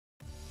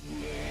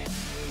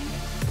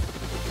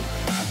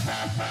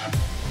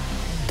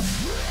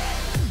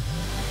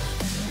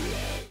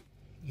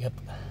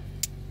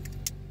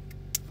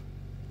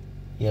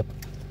Yep.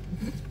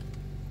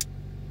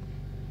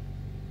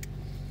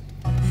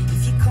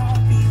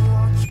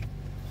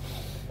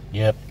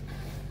 Yep.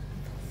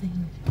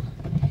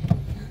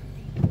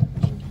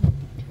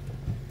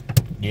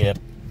 Yep.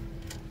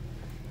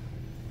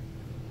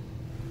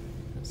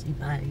 See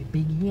by your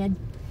big head.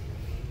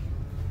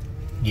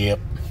 Yep.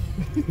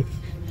 Do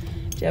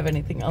you have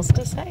anything else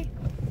to say?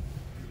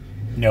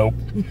 Nope.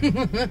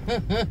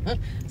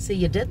 See,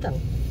 you did though.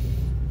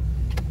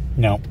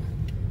 Nope.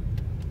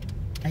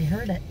 I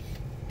heard it.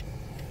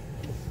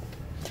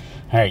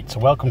 Alright, so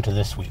welcome to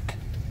this week.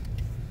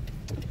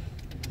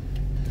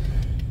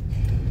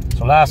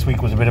 So last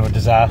week was a bit of a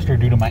disaster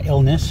due to my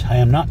illness. I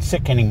am not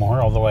sick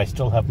anymore, although I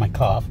still have my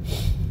cough.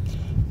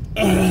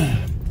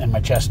 And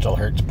my chest still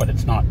hurts, but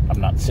it's not, I'm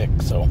not sick,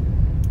 so.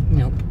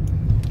 Nope.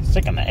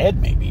 Sick in the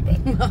head maybe,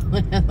 but.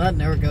 That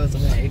never goes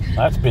away.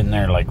 That's been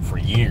there like for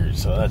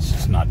years, so that's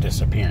just not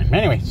disappearing.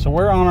 Anyway, so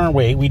we're on our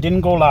way. We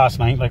didn't go last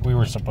night like we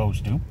were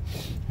supposed to,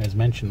 as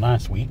mentioned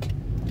last week,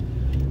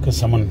 because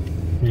someone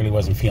really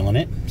wasn't feeling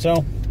it.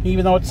 So,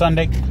 even though it's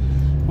Sunday,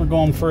 we're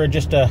going for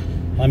just a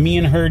me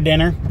and her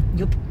dinner.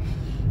 Yep.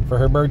 For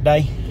her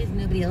birthday. Because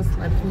nobody else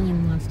loves me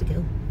and wants to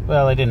go.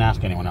 Well, I didn't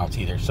ask anyone else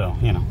either, so,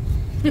 you know.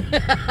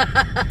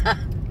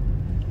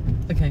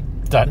 Okay.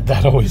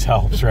 That always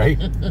helps, right?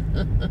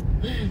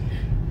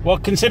 Well,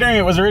 considering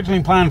it was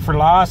originally planned for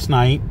last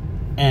night,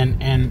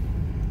 and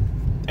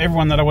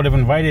everyone that I would have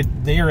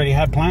invited, they already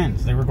had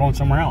plans. They were going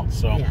somewhere else,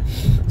 so. Yeah,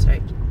 that's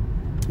right.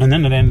 And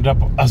then it ended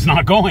up us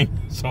not going,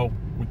 so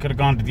we could have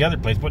gone to the other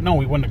place, but no,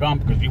 we wouldn't have gone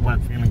because you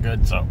weren't feeling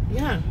good, so.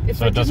 Yeah.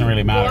 So it doesn't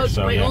really matter,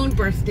 so my own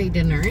birthday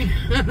dinner.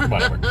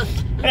 Whatever.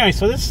 Anyway,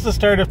 so this is the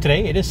start of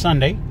today. It is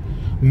Sunday.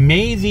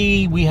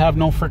 We have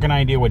no freaking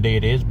idea what day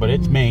it is, but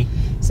it's May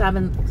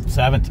 7th.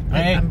 7th.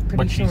 Hey, I'm pretty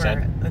what sure. she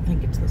said. I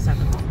think it's the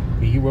 7th.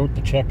 You wrote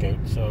the check out,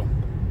 so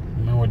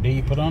remember what day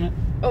you put on it?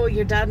 Oh,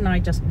 your dad and I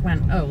just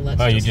went,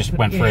 you just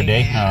went for a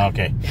day? Oh,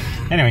 okay.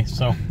 Anyway,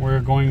 so we're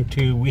going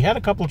to, we had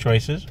a couple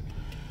choices.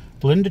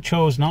 Linda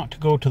chose not to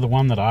go to the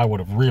one that I would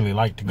have really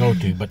liked to go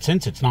to, but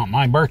since it's not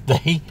my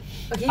birthday,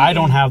 okay, I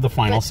don't have the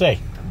final say.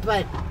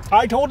 But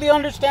I totally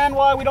understand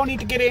why we don't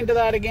need to get into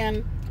that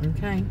again.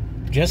 Okay.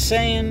 Just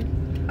saying.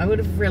 I would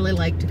have really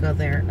liked to go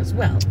there as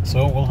well.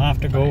 So we'll have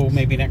to go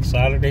maybe next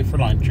Saturday for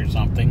lunch or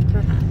something.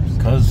 Perhaps.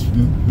 Because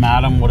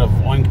Madam would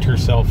have oinked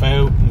herself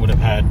out, would have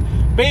had...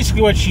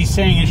 Basically what she's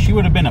saying is she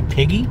would have been a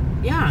piggy.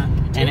 Yeah.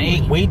 And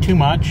ate way too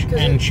much,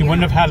 and she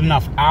wouldn't have had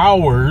enough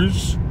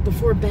hours...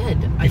 Before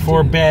bed.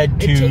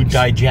 To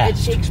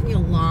digest. It takes me a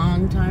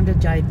long time to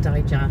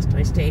digest.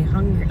 I stay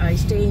hungry. I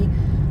stay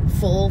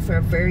full for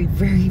a very,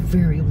 very,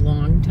 very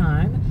long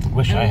time. I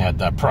wish I had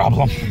that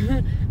problem.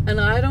 And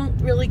I don't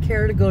really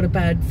care to go to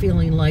bed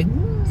feeling like,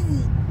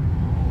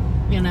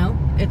 you know,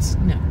 it's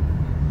not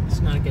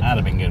a good I'd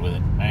have been good with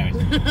it.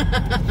 Anyways.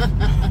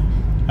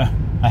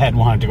 I had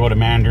wanted to go to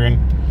Mandarin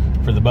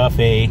for the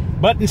buffet,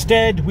 but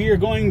instead we are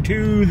going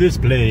to this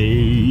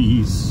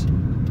place.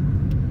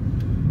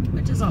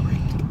 Which is alright.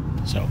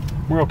 So,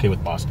 we're okay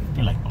with Boston.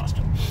 We like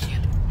Boston.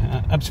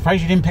 I'm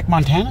surprised you didn't pick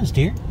Montana's,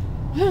 dear.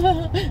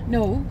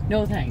 No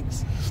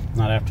thanks.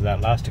 Not after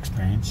that last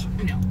experience.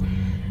 No,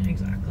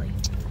 exactly.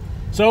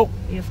 So,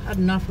 you've had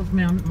enough of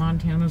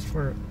Montana's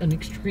for an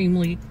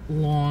extremely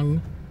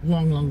long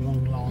time.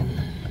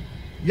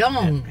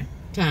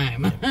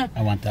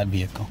 I want that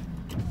vehicle.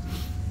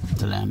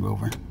 It's a Land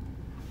Rover.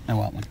 I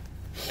want one.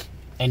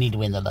 I need to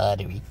win the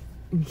lottery.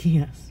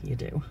 Yes, you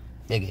do.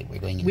 Okay, we're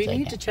going inside. We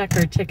need to check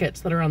our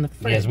tickets that are on the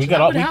fridge.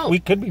 Yes, we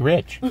could be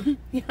rich.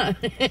 Yeah.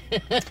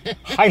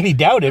 Highly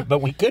doubt it, but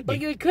we could be. But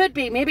you could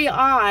be. Maybe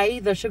I,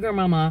 the sugar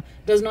mama,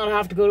 does not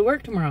have to go to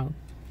work tomorrow.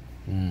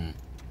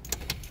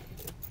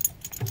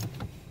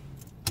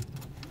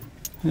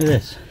 Look at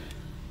this.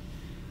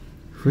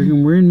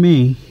 Friggin' we're in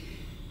May.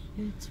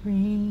 It's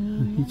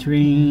raining. It's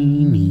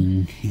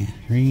raining.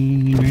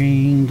 Rain,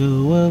 rain,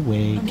 go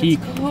away.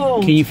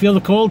 Cold. Can you feel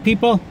the cold,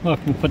 people? Look,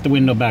 we'll put the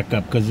window back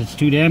up because it's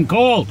too damn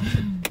cold.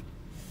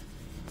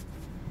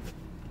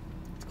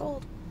 It's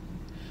cold.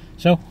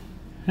 So,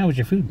 how was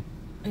your food?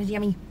 It was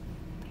yummy.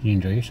 Did you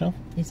enjoy yourself?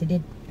 Yes, I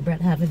did. I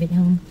brought half of it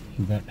home.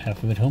 You brought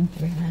half of it home? I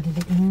brought half of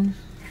it home.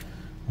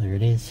 There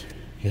it is.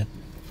 Yep.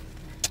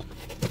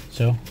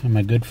 So, am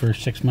I good for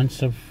 6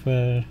 months of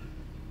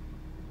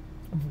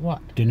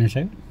what? Dinners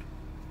out?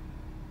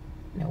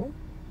 No.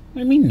 What do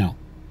you mean, no?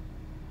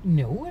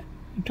 No.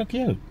 I took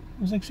you out.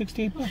 It was like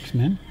 $68,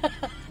 man.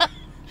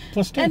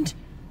 Plus tip. And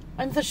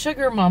I'm the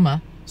sugar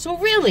mama. So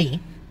really?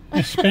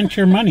 I spent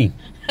your money.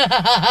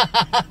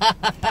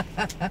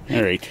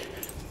 Alright.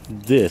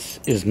 This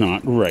is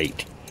not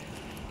right.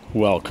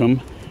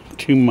 Welcome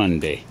to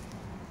Monday.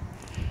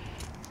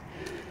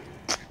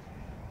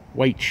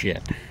 White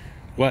shit.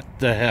 What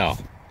the hell?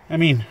 I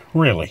mean,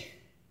 really.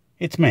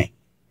 It's May.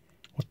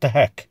 What the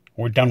heck?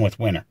 We're done with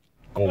winter.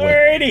 Go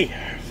away. Alrighty.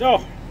 So,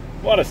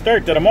 what a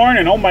start to the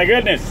morning. Oh my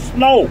goodness.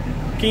 Snow.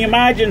 Can you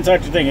imagine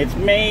such a thing? It's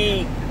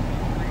May,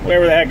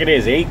 whatever the heck it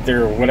is, 8th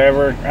or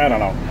whatever. I don't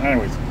know.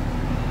 Anyways,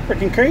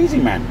 freaking crazy,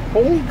 man.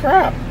 Holy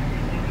crap.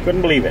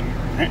 Couldn't believe it.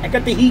 I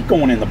got the heat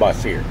going in the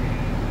bus here.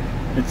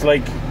 It's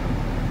like,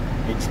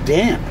 it's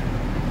damp.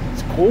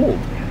 It's cold.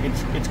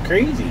 It's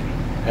crazy.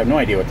 I have no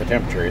idea what the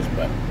temperature is,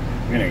 but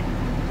anyway.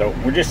 So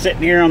we're just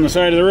sitting here on the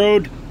side of the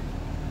road.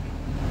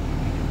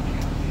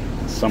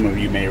 Some of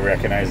you may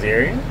recognize the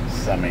area.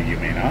 Some of you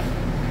may not.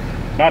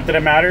 Not that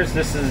it matters.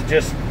 This is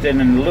just in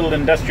a little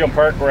industrial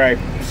park where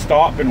I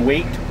stop and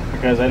wait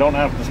because I don't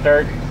have to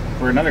start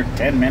for another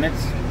 10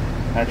 minutes.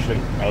 Actually,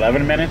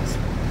 11 minutes.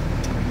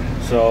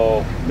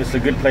 So this is a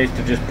good place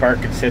to just park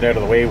and sit out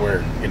of the way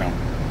where, you know, I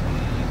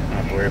don't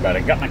have to worry about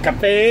it. Got my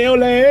cafe au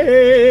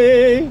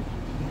lait.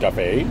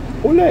 Cafe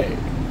au lait.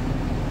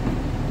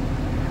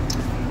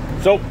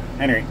 So,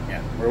 anyway,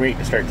 yeah, we're waiting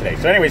to start today.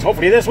 So anyways,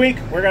 hopefully this week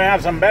we're going to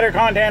have some better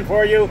content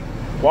for you.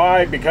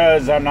 Why?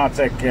 Because I'm not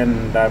sick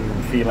and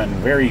I'm feeling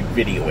very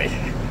video-ish.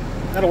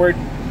 Is that a word?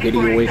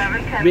 Video-ish?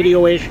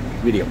 Video-ish?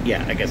 Video.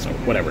 Yeah, I guess so.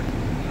 Whatever.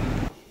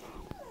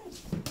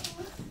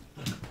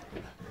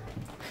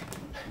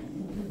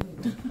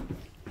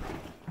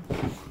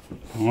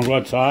 Wanna go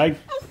outside?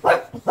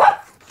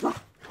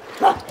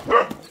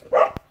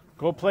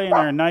 Go play in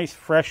our nice,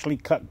 freshly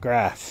cut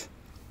grass.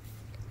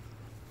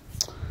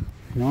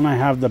 Don't I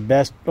have the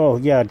best? Oh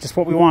yeah, just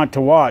what we wanted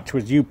to watch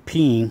was you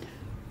peeing.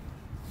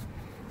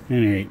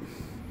 Anyway,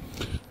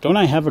 don't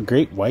I have a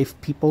great wife,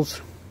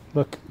 peoples?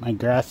 Look, my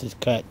grass is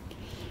cut.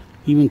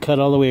 Even cut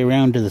all the way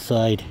around to the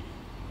side.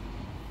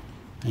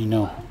 I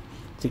know.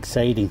 It's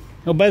exciting.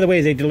 Oh, by the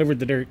way, they delivered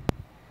the dirt.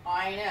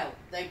 I know.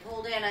 They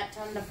pulled in at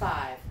 10 to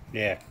 5.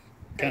 Yeah.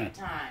 Great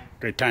time.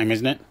 Great time,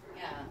 isn't it?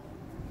 Yeah.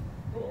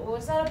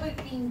 Was that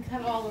about being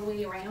cut all the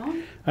way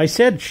around? I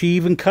said she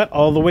even cut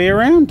all the way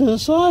around to the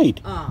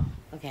side. Oh,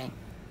 okay.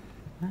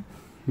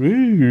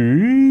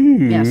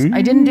 Yes,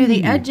 I didn't do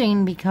the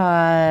edging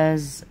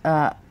because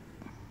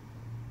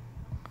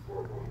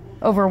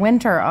over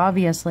winter,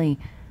 obviously,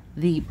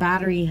 the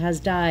battery has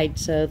died,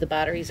 so the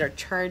batteries are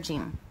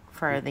charging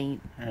for the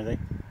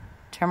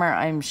trimmer.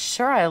 I'm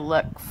sure I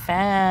look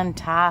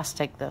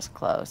fantastic this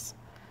close.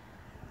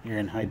 You're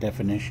in high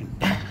definition.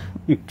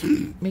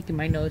 Making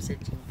my nose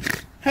itchy.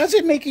 How's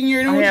it making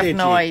your nose itchy? I have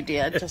no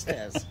idea. It just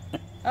is.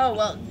 Oh,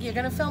 well, you're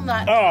going to film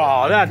that.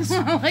 Oh, that's...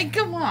 like,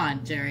 come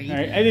on, Jerry.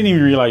 I didn't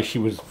even realize she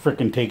was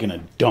frickin' taking a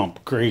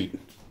dump. Great.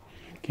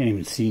 Can't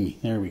even see me.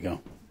 There we go.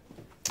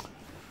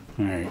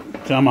 Alright,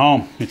 so I'm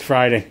home. It's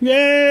Friday.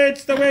 Yay,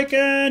 it's the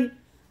weekend!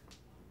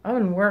 I've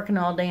been working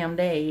all damn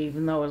day,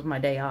 even though it was my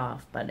day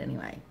off. But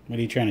anyway. What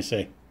are you trying to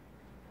say?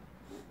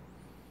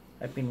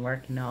 I've been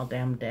working all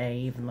damn day,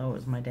 even though it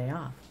was my day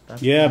off.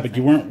 That's yeah, but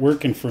you weren't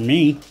working for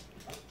me.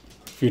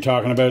 If you're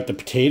talking about the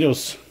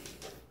potatoes.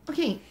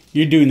 Okay.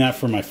 You're doing that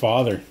for my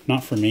father,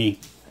 not for me.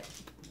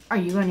 Are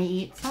you going to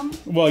eat some?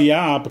 Well,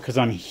 yeah, because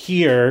I'm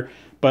here.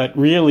 But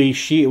really,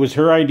 it was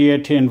her idea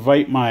to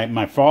invite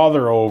my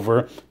father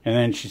over. And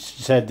then she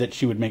said that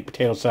she would make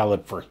potato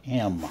salad for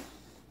him.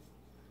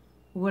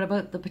 What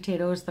about the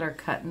potatoes that are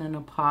cut in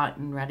a pot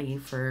and ready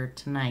for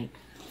tonight?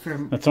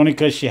 That's only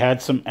because she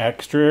had some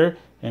extra.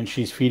 And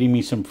she's feeding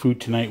me some food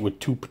tonight with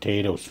 2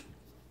 potatoes.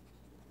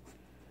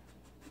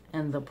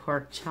 And the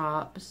pork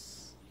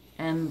chops.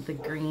 And the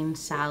green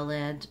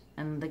salad.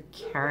 And the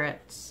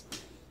carrots.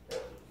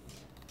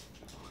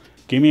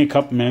 Give me a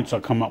couple minutes, I'll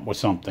come up with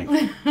something.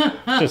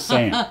 Just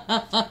saying.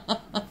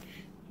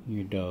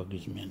 Your dog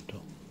is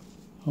mental.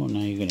 Oh, now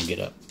you're going to get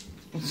up.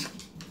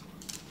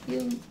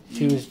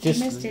 She was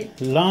just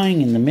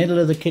lying in the middle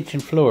of the kitchen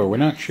floor. We're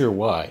not sure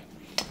why.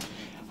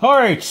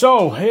 Alright,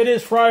 so it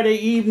is Friday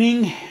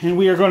evening, and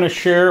we are going to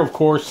share, of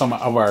course, some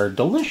of our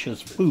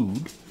delicious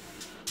food.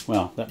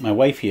 Well, that my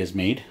wifey has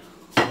made.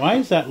 Why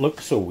does that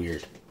look so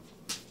weird?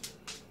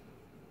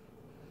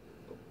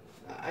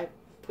 I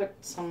put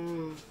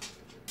some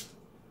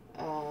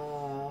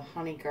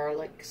honey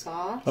garlic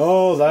sauce.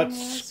 Oh,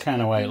 that's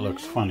kind of why it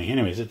looks funny.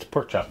 Anyways, it's a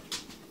pork chop.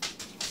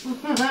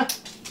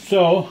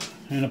 So,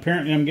 and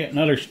apparently I'm getting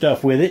other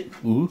stuff with it.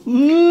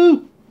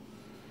 Ooh.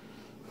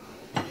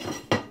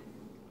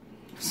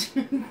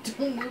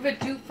 Don't move it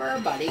too far,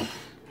 buddy.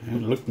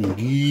 And looking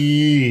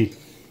good.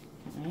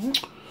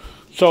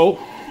 So,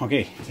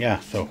 okay, yeah,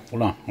 so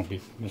hold on.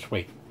 Just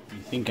wait. I'm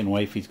thinking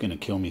wifey's gonna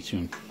kill me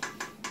soon.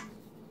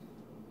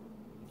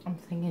 I'm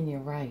thinking you're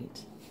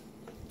right.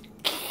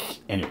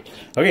 Anyway,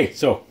 okay,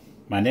 so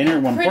my dinner,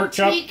 1 pork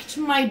chop. Critiqued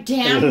my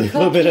damn a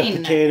little cooking. bit of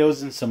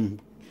potatoes and some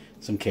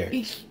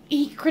carrots.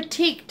 He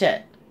critiqued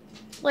it.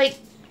 Like,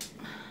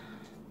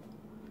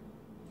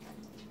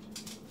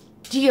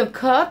 do you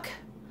cook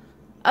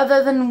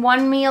other than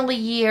 1 meal a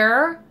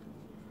year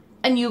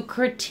and you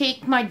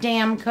critique my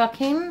damn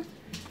cooking?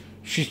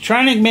 She's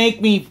trying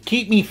to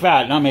keep me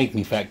fat. Not make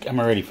me fat. I'm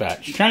already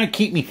fat. She's trying to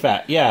keep me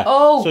fat. Yeah.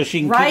 Oh, so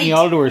she can keep me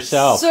all to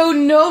herself. So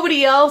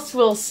nobody else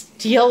will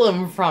steal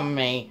him from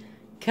me.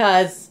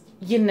 Because,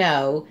 you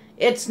know,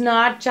 it's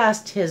not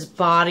just his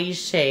body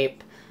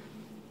shape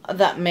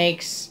that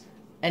makes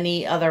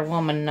any other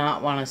woman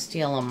not want to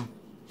steal him.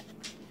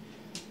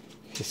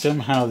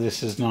 Somehow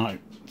this is not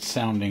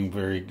sounding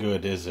very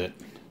good, is it?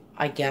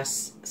 I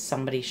guess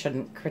somebody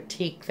shouldn't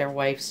critique their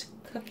wife's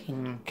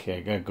cooking. Okay,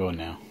 I gotta go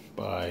now.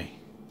 Bye.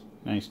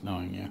 Nice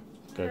knowing you.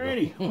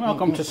 Alrighty,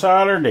 welcome to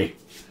Saturday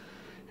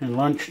and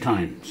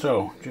lunchtime.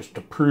 So, just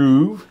to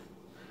prove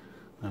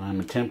that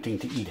I'm attempting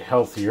to eat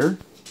healthier.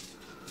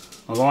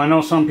 Although I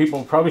know some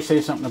people probably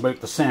say something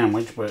about the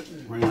sandwich, but,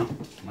 you know,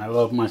 I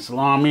love my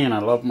salami and I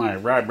love my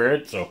rye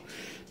bread, so.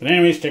 But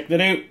anyways, check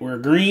that out. We're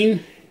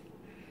green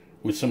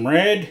with some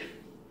red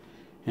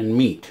and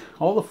meat.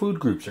 All the food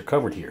groups are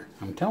covered here,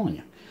 I'm telling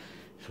you.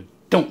 So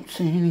don't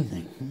say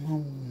anything.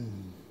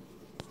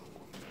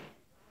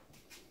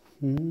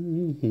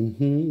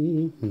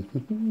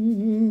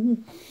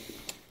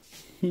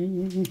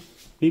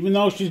 Even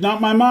though she's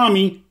not my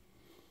mommy,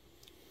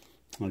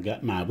 I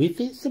got my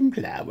wifey some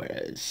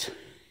flowers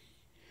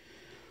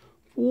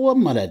for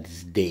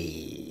Mother's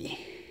Day.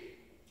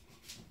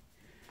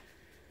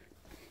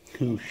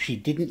 Who she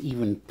didn't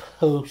even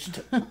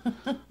post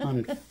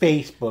on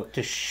Facebook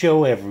to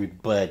show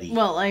everybody.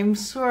 Well, I'm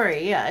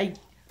sorry. I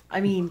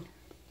mean...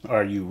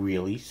 Are you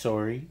really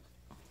sorry?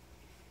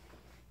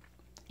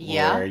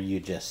 Yeah. Or are you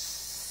just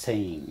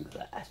saying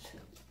that?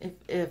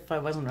 If I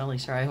wasn't really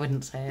sure, I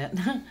wouldn't say it.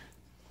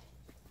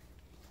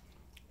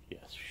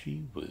 Yes,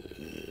 she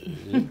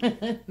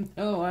would.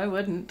 No, I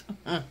wouldn't.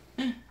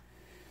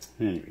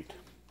 Anyway,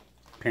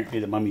 apparently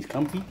the mummy's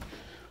comfy,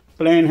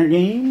 playing her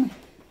game.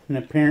 And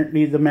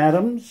apparently the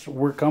madams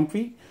were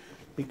comfy.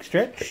 Big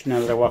stretch. Now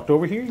that I walked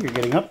over here, you're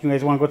getting up. You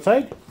guys want to go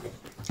outside?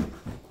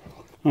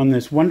 On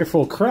this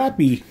wonderful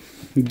crappy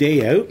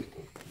day out.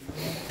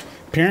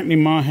 Apparently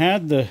Ma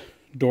had the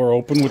door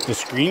open with the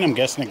screen. I'm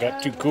guessing it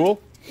got too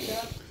cool.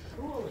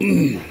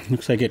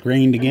 Looks like it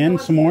rained again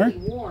some more. Really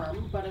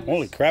warm, but it was...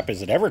 Holy crap,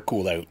 is it ever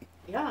cool out?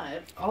 Yeah,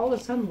 all of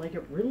a sudden, like,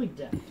 it really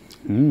dipped.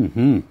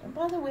 Mm-hmm. And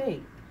by the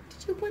way,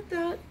 did you put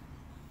that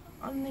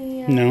on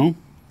the... No.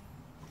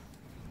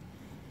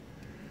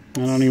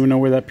 I don't even know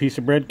where that piece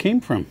of bread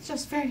came from. It's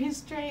just very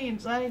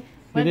strange. I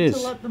went to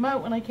let them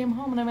out when I came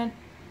home and I went...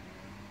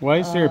 Why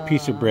is there a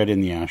piece of bread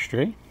in the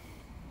ashtray?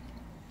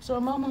 So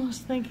I'm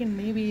almost thinking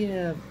maybe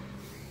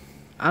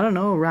I don't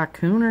know, a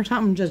raccoon or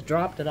something just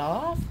dropped it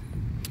off.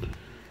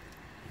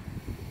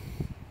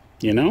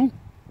 You know?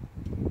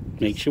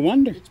 Makes you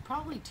wonder. It's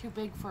probably too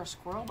big for a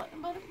squirrel, but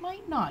it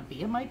might not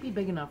be. It might be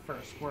big enough for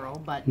a squirrel,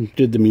 but...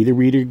 Did the meter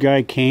reader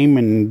guy came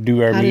and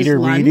do our meter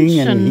reading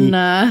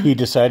and he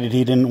decided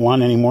he didn't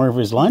want any more of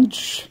his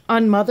lunch?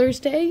 On Mother's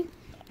Day?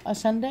 A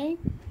Sunday?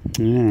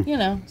 Yeah. You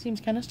know,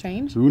 seems kind of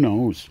strange. Who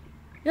knows?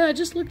 Yeah, I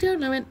just looked out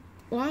and I went,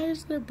 why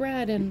is there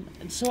bread? And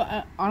so,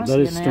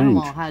 honestly, an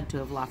animal had to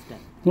have left it.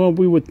 Well,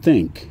 we would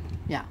think.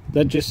 Yeah.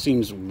 That just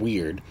seems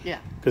weird. Yeah.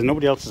 Because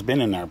nobody else has been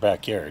in our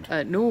backyard.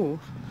 No.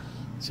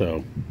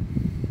 So...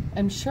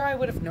 I'm sure I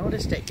would have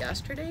noticed it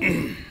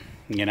yesterday.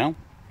 You know?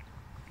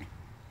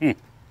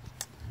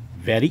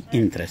 Very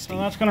interesting. So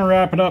that's going to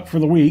wrap it up for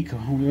the week.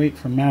 We wait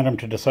for Madam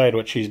to decide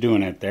what she's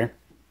doing out there.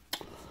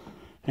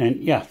 And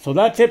yeah, so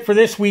that's it for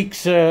this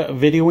week's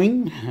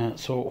videoing.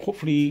 So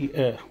hopefully,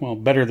 well,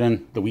 better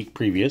than the week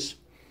previous.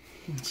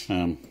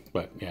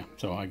 But yeah,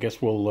 so I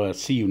guess we'll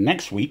see you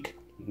next week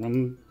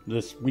when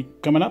this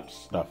week coming up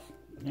stuff.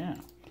 Yeah.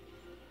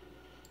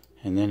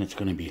 And then it's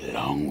going to be a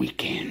long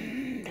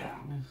weekend.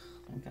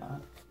 Oh,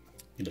 God.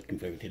 You're looking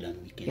forward to a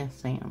long weekend?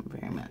 Yes, I am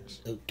very much.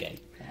 Okay.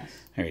 Yes.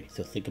 Alright,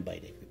 so say goodbye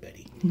to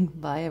everybody.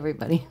 Bye,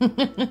 everybody.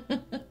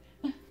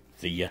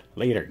 See ya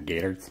later,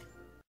 Gators.